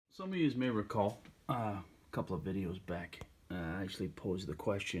Some of you may recall a couple of videos back, I actually posed the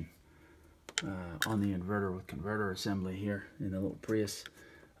question on the inverter with converter assembly here in the little Prius.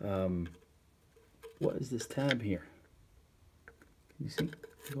 What is this tab here? Can you see?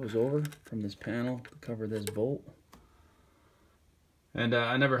 It goes over from this panel to cover this bolt. And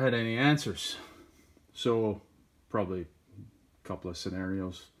I never had any answers. So probably a couple of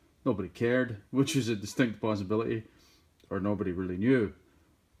scenarios. Nobody cared, which is a distinct possibility, or nobody really knew.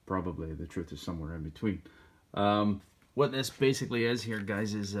 Probably the truth is somewhere in between. What this basically is here,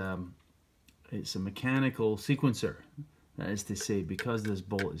 guys, is it's a mechanical sequencer. That is to say, because this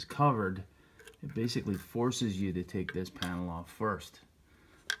bolt is covered, it basically forces you to take this panel off first.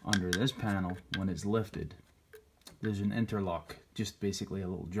 Under this panel, when it's lifted, there's an interlock, just basically a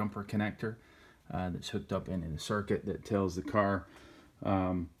little jumper connector that's hooked up into the circuit that tells the car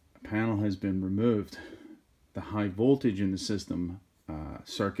a panel has been removed. The high voltage in the system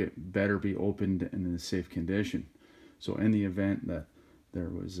circuit better be opened and in a safe condition. So in the event that there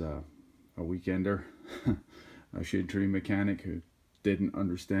was a weekender, a shade tree mechanic who didn't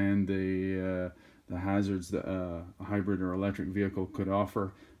understand the hazards that a hybrid or electric vehicle could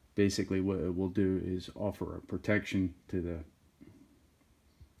offer, basically what it will do is offer a protection to the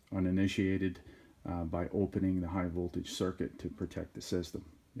uninitiated by opening the high voltage circuit to protect the system.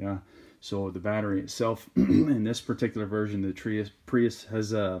 Yeah, so the battery itself in this particular version, the Prius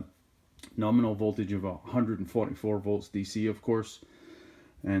has a nominal voltage of 144 volts DC, of course,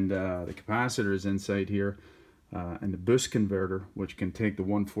 and the capacitor is inside here, and the boost converter, which can take the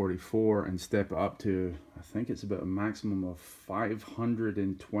 144 and step up to, I think it's about a maximum of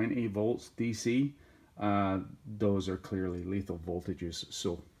 520 volts DC. Those are clearly lethal voltages,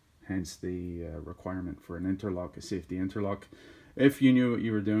 so hence the requirement for an interlock, a safety interlock. If you knew what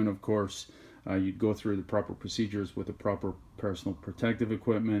you were doing, of course, you'd go through the proper procedures with the proper personal protective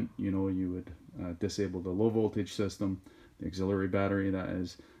equipment. You know, you would disable the low voltage system, the auxiliary battery, that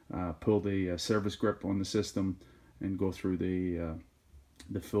is, pull the service grip on the system, and go through the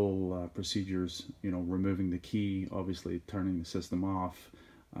full procedures. You know, removing the key, obviously turning the system off,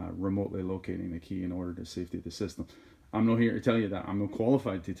 remotely locating the key in order to safety the system. I'm not here to tell you that. I'm not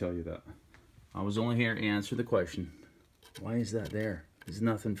qualified to tell you that. I was only here to answer the question. Why is that there? It's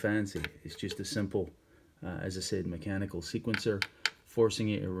nothing fancy. It's just a simple, as I said, mechanical sequencer forcing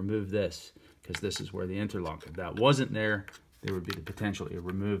you to remove this, because this is where the interlock. If that wasn't there, there would be the potential to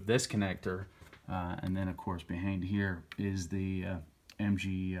remove this connector, and then of course behind here is the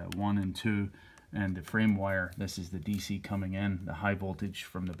MG1 and 2 and the frame wire. This is the DC coming in, the high voltage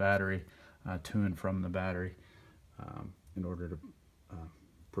from the battery to and from the battery, in order to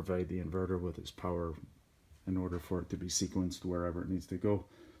provide the inverter with its power in order for it to be sequenced wherever it needs to go.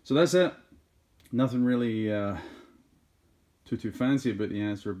 So that's it. Nothing really too fancy about the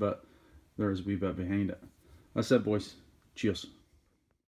answer, but there's a wee bit behind it. That's it, boys. Cheers.